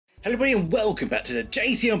Hello everybody and welcome back to the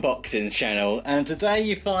JacyUnboxings channel, and today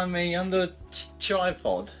you find me under a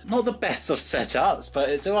tripod. Not the best of setups, but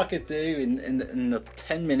it's all I could do in the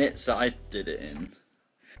 10 minutes that I did it in.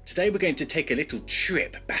 Today we're going to take a little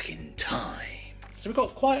trip back in time. So we've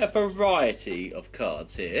got quite a variety of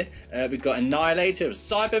cards here. We've got Annihilator of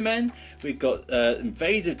Cybermen, we've got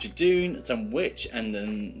Invader of Jadoon, some Witch, and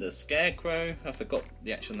then the Scarecrow. I forgot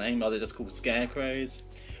the actual name, are they just called Scarecrows?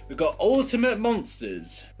 We've got Ultimate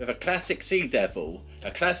Monsters with a classic Sea Devil,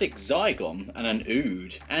 a classic Zygon, and an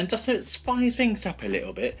Ood. And just to spice things up a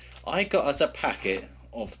little bit, I got us a packet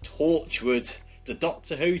of Torchwood, the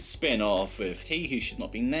Doctor Who spin-off with He Who Should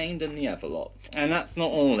Not Be Named and the other lot. And that's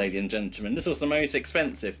not all, ladies and gentlemen. This was the most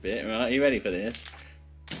expensive bit, right? Are you ready for this?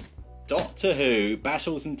 Doctor Who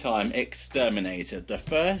Battles in Time Exterminator, the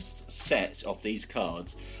first set of these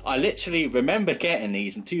cards. I literally remember getting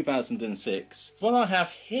these in 2006. What I have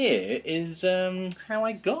here is how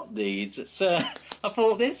I got these. It's I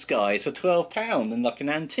bought this guys for £12 in like an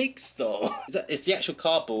antique store. It's the actual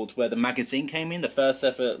cardboard where the magazine came in, the first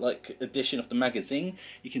ever like edition of the magazine.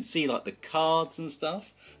 You can see like the cards and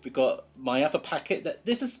stuff. We've got my other packet that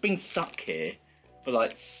this has been stuck here for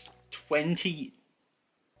like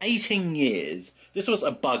 18 years. This was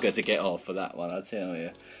a bugger to get off for that one, I tell you.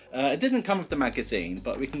 It didn't come with the magazine,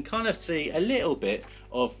 but we can kind of see a little bit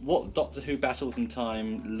of what Doctor Who Battles in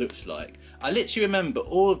Time looks like. I literally remember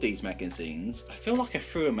all of these magazines. I feel like I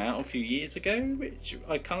threw them out a few years ago, which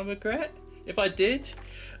I kind of regret if I did.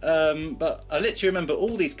 But I literally remember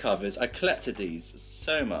all these covers. I collected these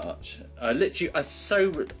so much.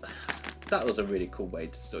 That was a really cool way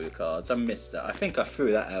to store your cards. I missed that. I think I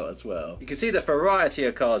threw that out as well. You can see the variety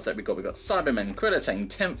of cards that we got. We got Cybermen, Krillitane,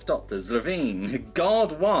 10th Doctors, Levine,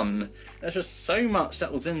 Guard 1. There's just so much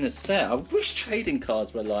that was in this set. I wish trading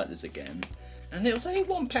cards were like this again. And it was only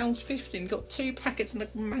 £1.50 and got 2 packets in the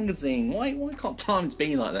magazine. Why can't times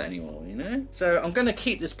be like that anymore, you know? So I'm going to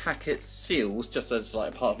keep this packet sealed just as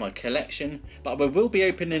like part of my collection. But we will be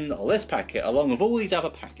opening this packet along with all these other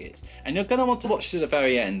packets. And you're going to want to watch to the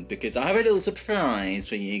very end because I have a little surprise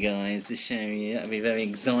for you guys to show you. That'll be very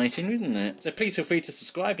exciting, wouldn't it? So please feel free to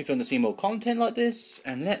subscribe if you want to see more content like this.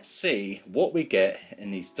 And let's see what we get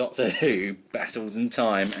in these Doctor Who Battles in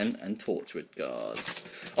Time and Torchwood cards.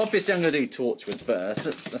 Obviously I'm going to do Torchwood first.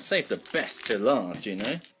 Let's save the best to last, you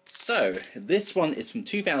know. So this one is from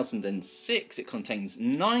 2006. It contains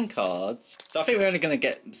 9 cards. So I think we're only going to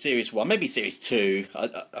get series 1, maybe series 2.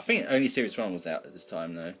 I think only series 1 was out at this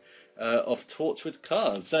time though, of Torchwood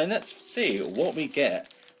cards. So let's see what we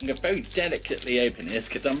get. I'm going to very delicately open this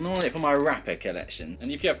because I'm on it for my wrapper collection.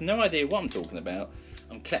 And if you have no idea what I'm talking about,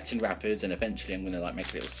 I'm collecting wrappers and eventually I'm going to like make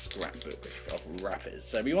a little scrapbook of wrappers.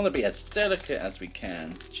 So we want to be as delicate as we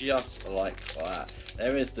can, just like that.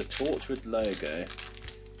 There is the Torchwood logo.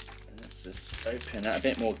 Let's just open that a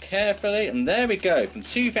bit more carefully. And there we go, from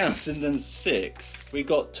 2006, we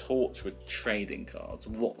got Torchwood trading cards.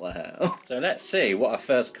 What the hell? So let's see what our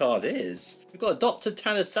first card is. We've got a Dr.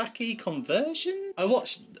 Tanasaki conversion. I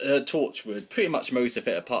watched Torchwood, pretty much most of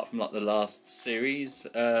it apart from like the last series.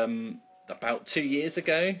 About 2 years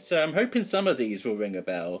ago, so I'm hoping some of these will ring a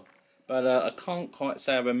bell, but I can't quite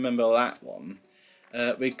say I remember that one.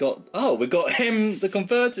 We got him, the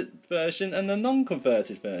converted version and the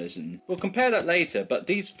non-converted version. We'll compare that later, but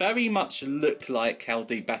these very much look like how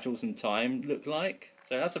the Battles in Time look like,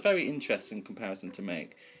 so that's a very interesting comparison to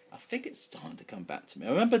make. I think it's starting to come back to me.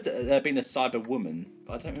 I remember there being a Cyber Woman,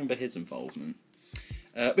 but I don't remember his involvement.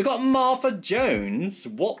 We got Martha Jones.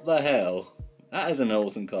 What the hell? That is an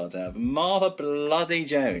awesome card to have. Martha Bloody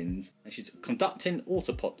Jones. And she's conducting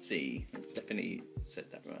autopsy. I've definitely said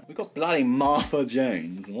that right. We've got bloody Martha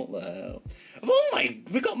Jones. What the hell? Oh my,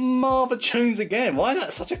 we got Martha Jones again. Why is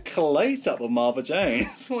that such a close-up of Martha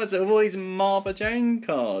Jones? What is it with all these Martha Jones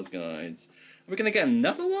cards, guys? Are we going to get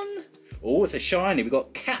another one? Oh, it's a shiny. We've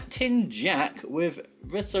got Captain Jack with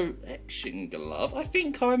Resurrection Glove. I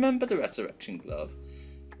think I remember the Resurrection Glove.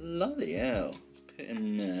 Bloody hell. Let's put it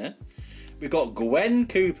in there. We've got Gwen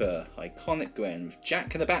Cooper, iconic Gwen, with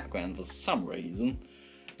Jack in the background for some reason.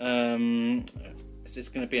 Is this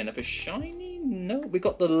going to be another shiny? No, we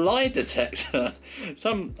got the lie detector.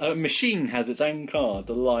 Some machine has its own card,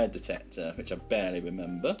 the lie detector, which I barely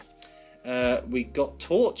remember. We got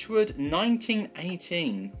Torchwood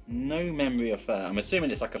 1918. No memory of that. I'm assuming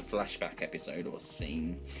it's like a flashback episode or a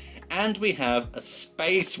scene. And we have a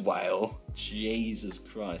space whale. Jesus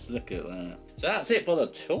Christ, look at that. So that's it for the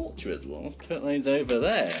Torchwood one. Let's put those over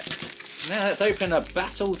there. Now let's open up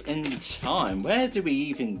Battles in Time. Where do we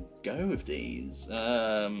even go with these?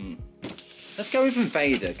 Let's go with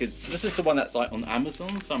Invader, because this is the one that's like on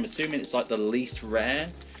Amazon, so I'm assuming it's like the least rare.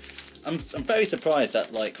 I'm very surprised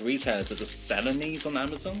that like retailers are just selling these on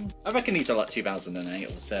Amazon. I reckon these are like 2008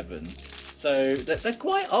 or 7. So they're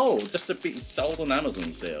quite old just to be sold on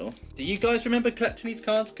Amazon still. Do you guys remember collecting these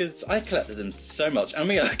cards? Because I collected them so much. And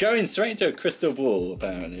we are going straight into a crystal ball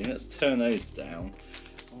apparently. Let's turn those down.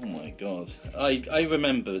 Oh my god. I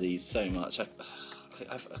remember these so much. I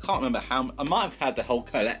can't remember how. I might have had the whole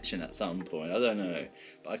collection at some point. I don't know.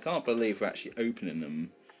 But I can't believe we're actually opening them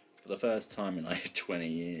for the first time in like 20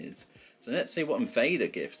 years. So let's see what Invader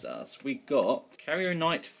gives us. We got Carrier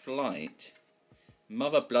Night Flight.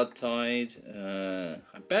 Mother Bloodtide,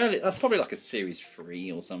 that's probably like a series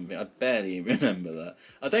 3 or something. I barely remember that.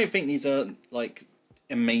 I don't think these are like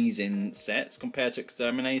amazing sets compared to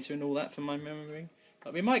Exterminator and all that from my memory.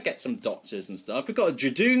 But we might get some Doctors and stuff. We've got a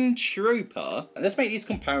Dragoon Trooper. And let's make these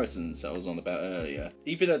comparisons that I was on about earlier.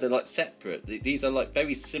 Even though they're like separate, these are like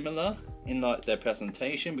very similar in like their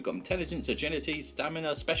presentation. We've got intelligence, agility,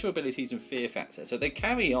 stamina, special abilities and fear factor. So they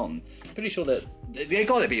carry on. Pretty sure that they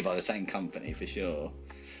got to be by the same company for sure.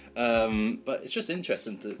 But it's just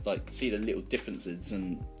interesting to like see the little differences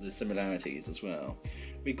and the similarities as well.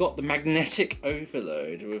 We got the magnetic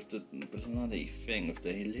overload with the bloody thing with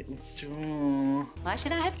the little straw. Why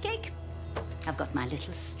should I have cake? I've got my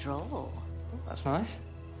little straw. Oh, that's nice.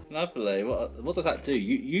 Lovely. What does that do?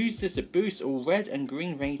 You use this to boost all red and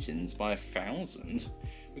green ratings by 1,000.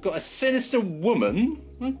 We've got a sinister woman.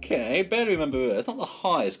 Okay, barely remember her. It's not the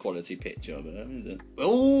highest quality picture of her, is it?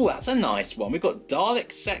 Oh, that's a nice one. We've got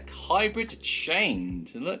Dalek Sec Hybrid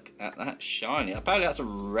Chained. Look at that shiny. Apparently that's a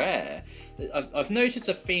rare. I've noticed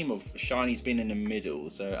a theme of shinies being in the middle,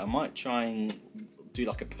 so I might try and do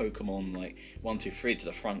like a Pokemon like 1, 2, 3 to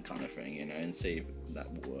the front kind of thing, you know, and see if that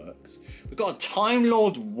works. We've got a Time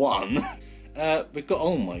Lord 1. We've got,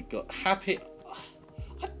 oh my god, Happy.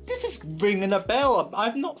 This is ringing a bell.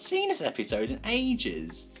 I've not seen this episode in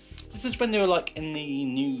ages. This is when they were like in the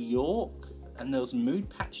New York and there was mood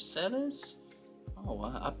patch sellers. Oh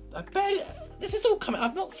wow, I barely, this is all coming.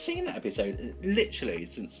 I've not seen that episode literally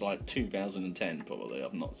since like 2010 probably.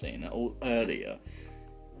 I've not seen it, or earlier.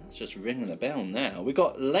 That's just ringing a bell now. We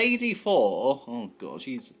got Lady 4. Oh god,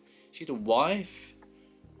 she's a wife.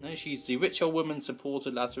 No, she's the rich old woman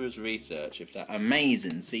supported Lazarus research. If that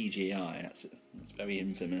amazing CGI, that's very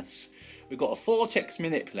infamous. We've got a Vortex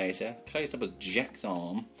manipulator, close up of Jack's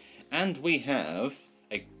arm, and we have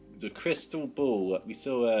the crystal ball that we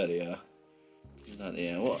saw earlier. Look at that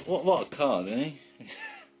here. What a card, eh?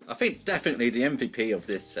 I think definitely the MVP of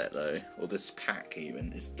this set though, or this pack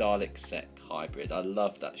even, is Dalek Sec Hybrid. I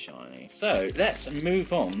love that shiny. So let's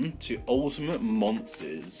move on to Ultimate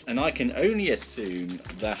Monsters, and I can only assume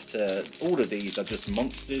that all of these are just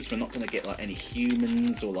monsters. We're not going to get like any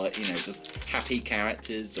humans or like, you know, just happy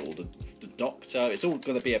characters or the Doctor. It's all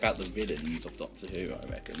going to be about the villains of Doctor Who, I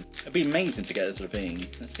reckon. It'd be amazing to get a Slovene.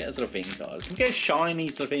 Let's get a Slovene card. Can we get a shiny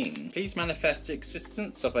Slovene? Please manifest the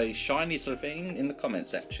existence of a shiny Slovene in the comment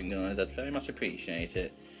section, guys. I'd very much appreciate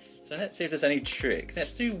it. So let's see if there's any trick.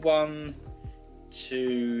 Let's do 1,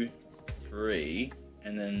 2, 3,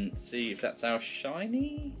 and then see if that's our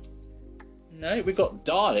shiny. No, we've got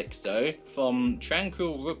Daleks though from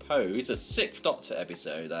Tranquil Repose, a 6th Doctor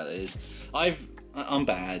episode that is. I'm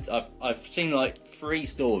bad. I've seen like 3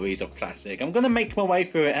 stories of Classic. I'm gonna make my way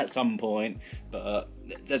through it at some point, but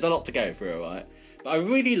there's a lot to go through, right? But I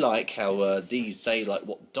really like how these say like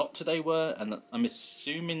what Doctor they were, and I'm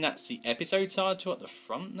assuming that's the episode title at the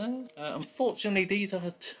front there. Unfortunately, these are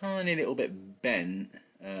a tiny little bit bent.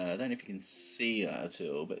 I don't know if you can see that at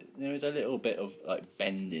all, but there is a little bit of like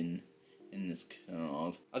bending in this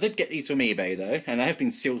card. I did get these from eBay though, and they have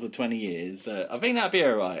been sealed for 20 years. I think that'd be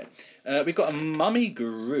alright. We've got a mummy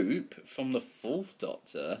group from the 4th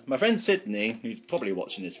Doctor. My friend Sydney, who's probably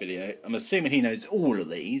watching this video, I'm assuming he knows all of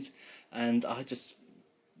these, and I just,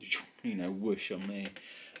 you know, whoosh on me.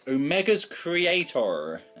 Omega's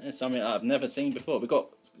Creator. That's something I've never seen before. We've got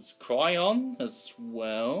Cryon as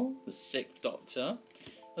well, the 6th Doctor.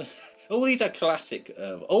 All these are classic.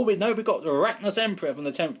 Oh, we've got the Arachnos Emperor from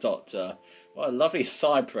the 10th Doctor. What a lovely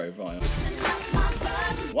side profile.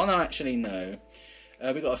 One I actually know.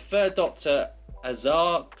 We've got a 3rd Doctor,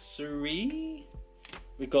 Azarxuri.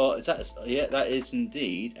 We've got, yeah, that is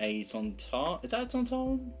indeed a Sontaran. Is that a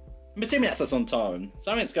Sontaran? I'm assuming that's a Sontaran.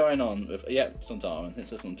 Something's going on with, yeah, Sontaran.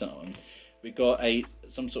 It's a Sontaran. We've got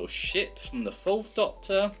some sort of ship from the 4th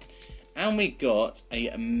Doctor. And we got a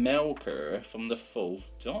Melker from the 4th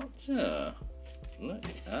Doctor. Look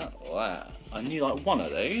at that. I knew like one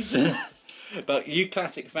of those. But you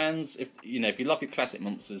classic fans, if you love your classic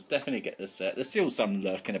monsters, definitely get this set. There's still some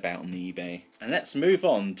lurking about on eBay. And let's move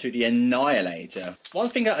on to the Annihilator. One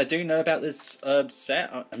thing that I do know about this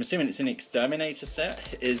set, I'm assuming it's an Exterminator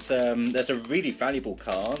set, is there's a really valuable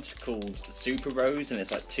card called Super Rose, and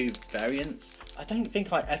it's like 2 variants. I don't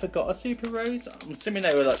think I ever got a Super Rose. I'm assuming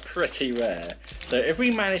they were like pretty rare. So if we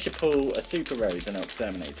manage to pull a Super Rose in our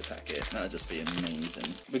Exterminator packet, that would just be amazing.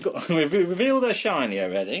 We've revealed a shiny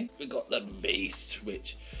already. We got the Beast,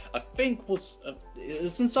 which I think was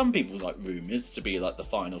in some people's like rumours to be like the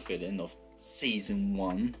final fill-in of Season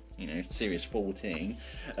 1, Series 14.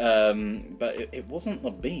 But it wasn't the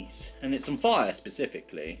Beast, and it's on fire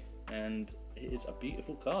specifically, and it is a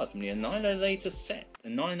beautiful card from the Annihilator set.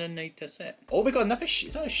 Oh, we got another. Is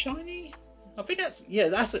that a shiny? I think that's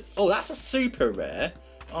that's a super rare.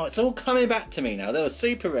 Oh, it's all coming back to me now. There were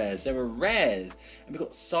super rares, there were rares, and we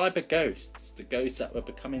got Cyber Ghosts, the ghosts that were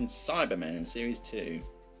becoming Cybermen in Series 2.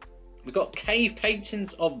 We got Cave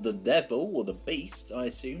Paintings of the Devil or the Beast, I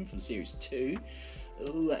assume, from Series 2.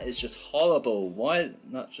 Ooh, that is just horrible. Why?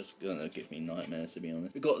 That's just gonna give me nightmares, to be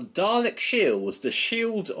honest. We've got Dalek Shields, the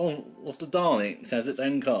shield of the Daleks has its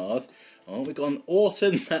own card. Oh, we've got an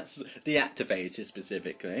Autumn that's deactivated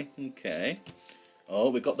specifically. Okay. Oh,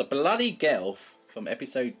 we've got the Bloody Gelf from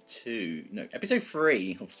episode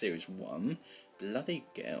 3 of Series 1. Bloody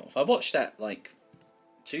Gelf. I watched that like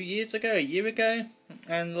 2 years ago, a year ago,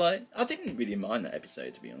 and like I didn't really mind that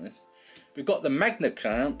episode, to be honest. We've got the Magna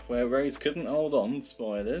Clamp, where Rose couldn't hold on,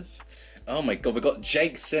 spoilers. Oh my god, we've got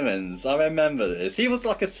Jake Simmons, I remember this. He was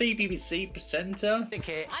like a CBBC presenter.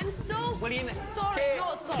 I'm so William. Sorry,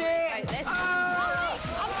 not sorry. Right, this. I'm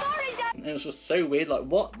sorry, Dad. It was just so weird, like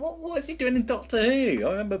what is he doing in Doctor Who?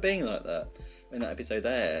 I remember being like that when that episode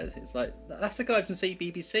aired. It's like, that's the guy from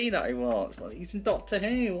CBBC that I watched. Well, he's in Doctor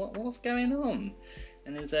Who, what's going on?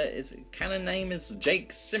 And his canon name is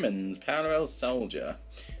Jake Simmons, Parallel Soldier.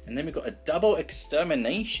 And then we've got a double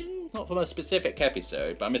extermination? Not from a specific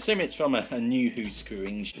episode, but I'm assuming it's from a new Who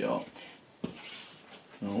screenshot.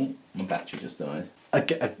 Oh, my battery just died. I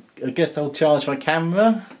guess I'll charge my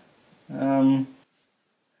camera. We're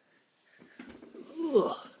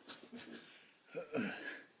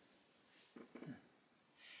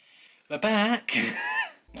back.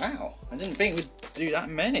 Wow, I didn't think we'd do that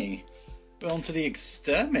many. We're on to the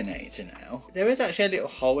Exterminator now. There is actually a little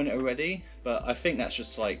hole in it already, but I think that's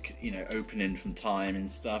just like, opening from time and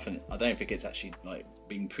stuff, and I don't think it's actually like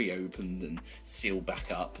being pre-opened and sealed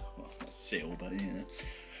back up. Well, not sealed, but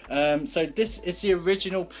so this is the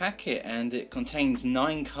original packet, and it contains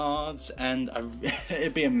 9 cards, and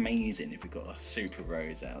it'd be amazing if we got a Super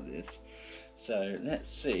Rose out of this. So let's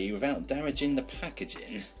see, without damaging the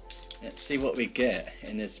packaging, let's see what we get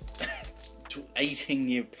in this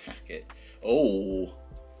 18-year packet. Oh,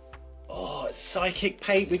 it's psychic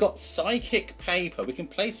paper. We got psychic paper. We can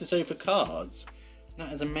place this over cards.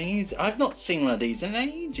 That is amazing. I've not seen one of these in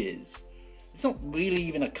ages. It's not really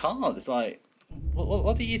even a card. It's like,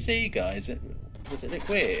 what do you see, guys? Does it look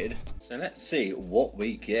weird? So let's see what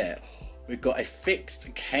we get. We've got a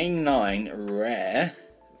fixed K9 rare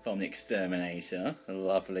from the Exterminator.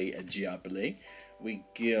 Lovely, jubbly. We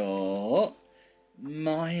got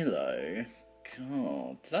Milo.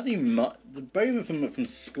 God, bloody the both of them are from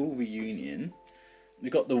School Reunion.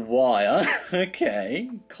 We've got the Wire. Okay,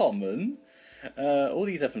 common. All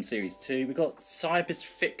these are from Series 2. We've got Cyber's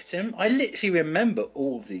Victim. I literally remember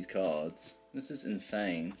all of these cards. This is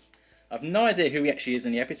insane. I've no idea who he actually is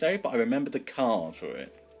in the episode, but I remember the card for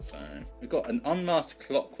it. So, we've got an Unmasked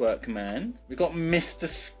Clockwork Man. We've got Mr.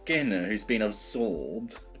 Skinner, who's been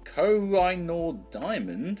absorbed. Co-Rhinor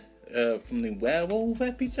Diamond from the Werewolf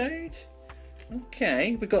episode.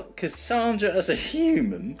 Okay, we got Cassandra as a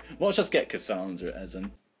human. Let's just get Cassandra as a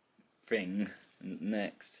thing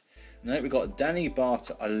next. No, we got Danny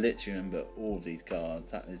Barter. I literally remember all of these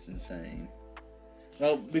cards. That is insane.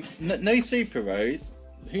 Well, no Super Rose.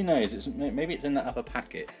 Who knows? Maybe it's in that upper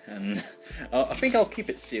packet, and I think I'll keep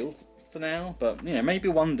it sealed for now. But maybe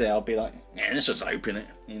one day I'll be like, yeah, let's just open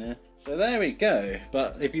it. So there we go.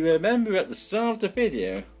 But if you remember at the start of the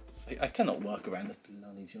video, I cannot work around this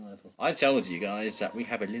bloody joyful. I told you guys that we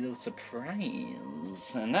have a little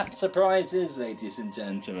surprise. And that surprise is, ladies and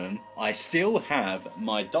gentlemen, I still have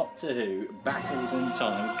my Doctor Who Battles in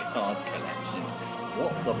Time card collection.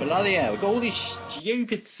 What the bloody hell? We've got all these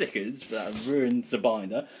stupid stickers that have ruined the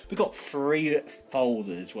binder. We've got 3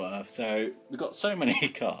 folders worth, so we've got so many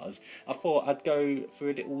cards. I thought I'd go for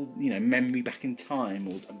a little, memory back in time,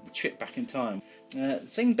 or a trip back in time.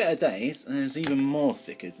 Seen better days, and there's even more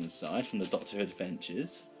stickers inside from the Doctor Who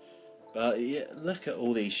Adventures. But yeah, look at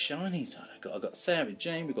all these shinies. I've got Sarah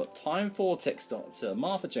Jane, we've got Time Vortex Doctor,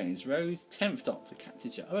 Martha Jones Rose, 10th Doctor,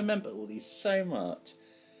 Captain Jack. I remember all these so much.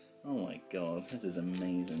 Oh my god, this is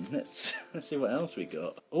amazing. Let's see what else we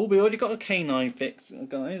got. Oh, we already got a K9 fix,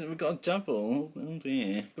 guys. We've got a double. Oh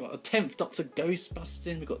dear. We've got a 10th Doctor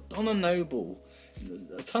Ghostbusting. We've got Donna Noble.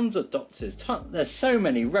 Tons of Doctors. There's so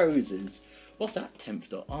many Roses. What's that 10th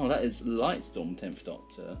Doctor? Oh, that is Lightstorm 10th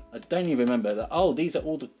Doctor. I don't even remember that. Oh, these are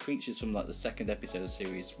all the creatures from like the 2nd episode of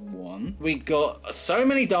Series 1. We got so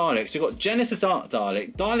many Daleks. We got Genesis Art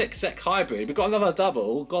Dalek, Dalek Sec Hybrid. We got another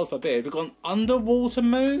double, God forbid. We got an underwater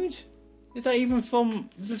mode. Is that even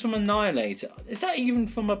from? This is from Annihilator. Is that even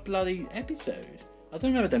from a bloody episode? I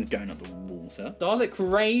don't remember them going underwater. Dalek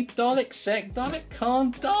Rape, Dalek Sec, Dalek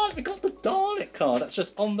Khan, Dalek. We got the Dalek card. That's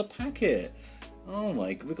just on the packet. Oh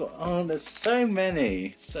my god, there's so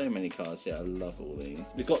many cards here. I love all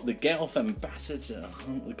these. We've got the Get Off Ambassador,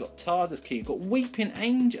 we've got TARDIS Key, we've got Weeping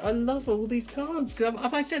Angel. I love all these cards.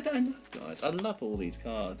 Have I said that enough, guys? I love all these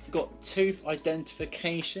cards. We've got Tooth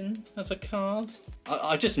Identification as a card.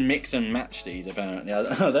 I just mix and match these apparently.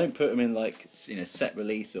 I don't put them in like, you know, set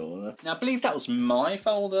release order. Now I believe that was my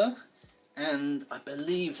folder. And I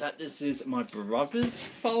believe that this is my brother's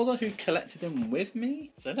folder who collected them with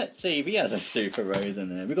me. So let's see if he has a Super Rose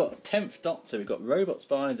in there. We've got 10th Doctor, we've got Robot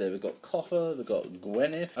Spider, we've got Coffer, we've got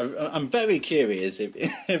Gwyneth. I'm very curious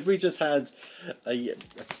if we just had a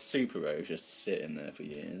Super Rose just sitting there for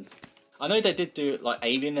years. I know they did do like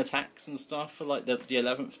alien attacks and stuff for like the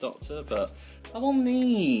 11th Doctor, but I want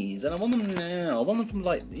these and I want them now. I want them from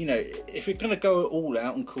like, you know, if you're gonna go all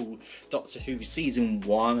out and call Doctor Who Season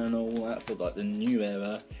 1 and all that for like the new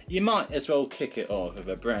era, you might as well kick it off with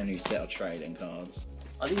a brand new set of trading cards.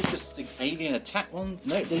 Are these just the alien attack ones?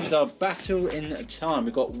 No, these are Battle in Time.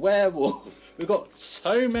 We've got Werewolf. We've got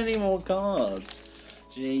so many more cards.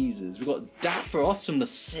 Jesus. We've got Daphros from the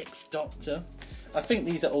 6th Doctor. I think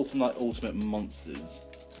these are all from like Ultimate Monsters.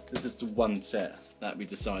 This is the one set that we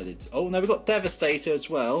decided. Oh no, we've got Devastator as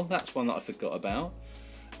well. That's one that I forgot about.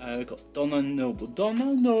 We've got Donna Noble.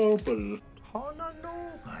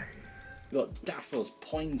 We've got Daphros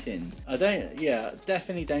Pointing.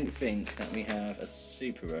 Definitely don't think that we have a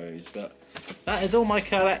Super Rose, but that is all my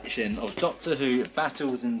collection of Doctor Who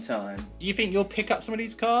Battles in Time. Do you think you'll pick up some of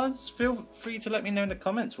these cards? Feel free to let me know in the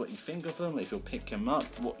comments what you think of them, if you'll pick them up,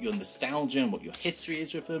 what your nostalgia and what your history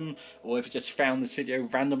is with them, or if you just found this video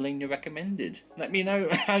randomly and you recommended. Let me know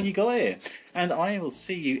how you got here. And I will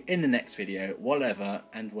see you in the next video, whatever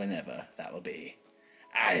and whenever that will be.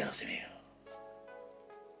 Adios, amigos.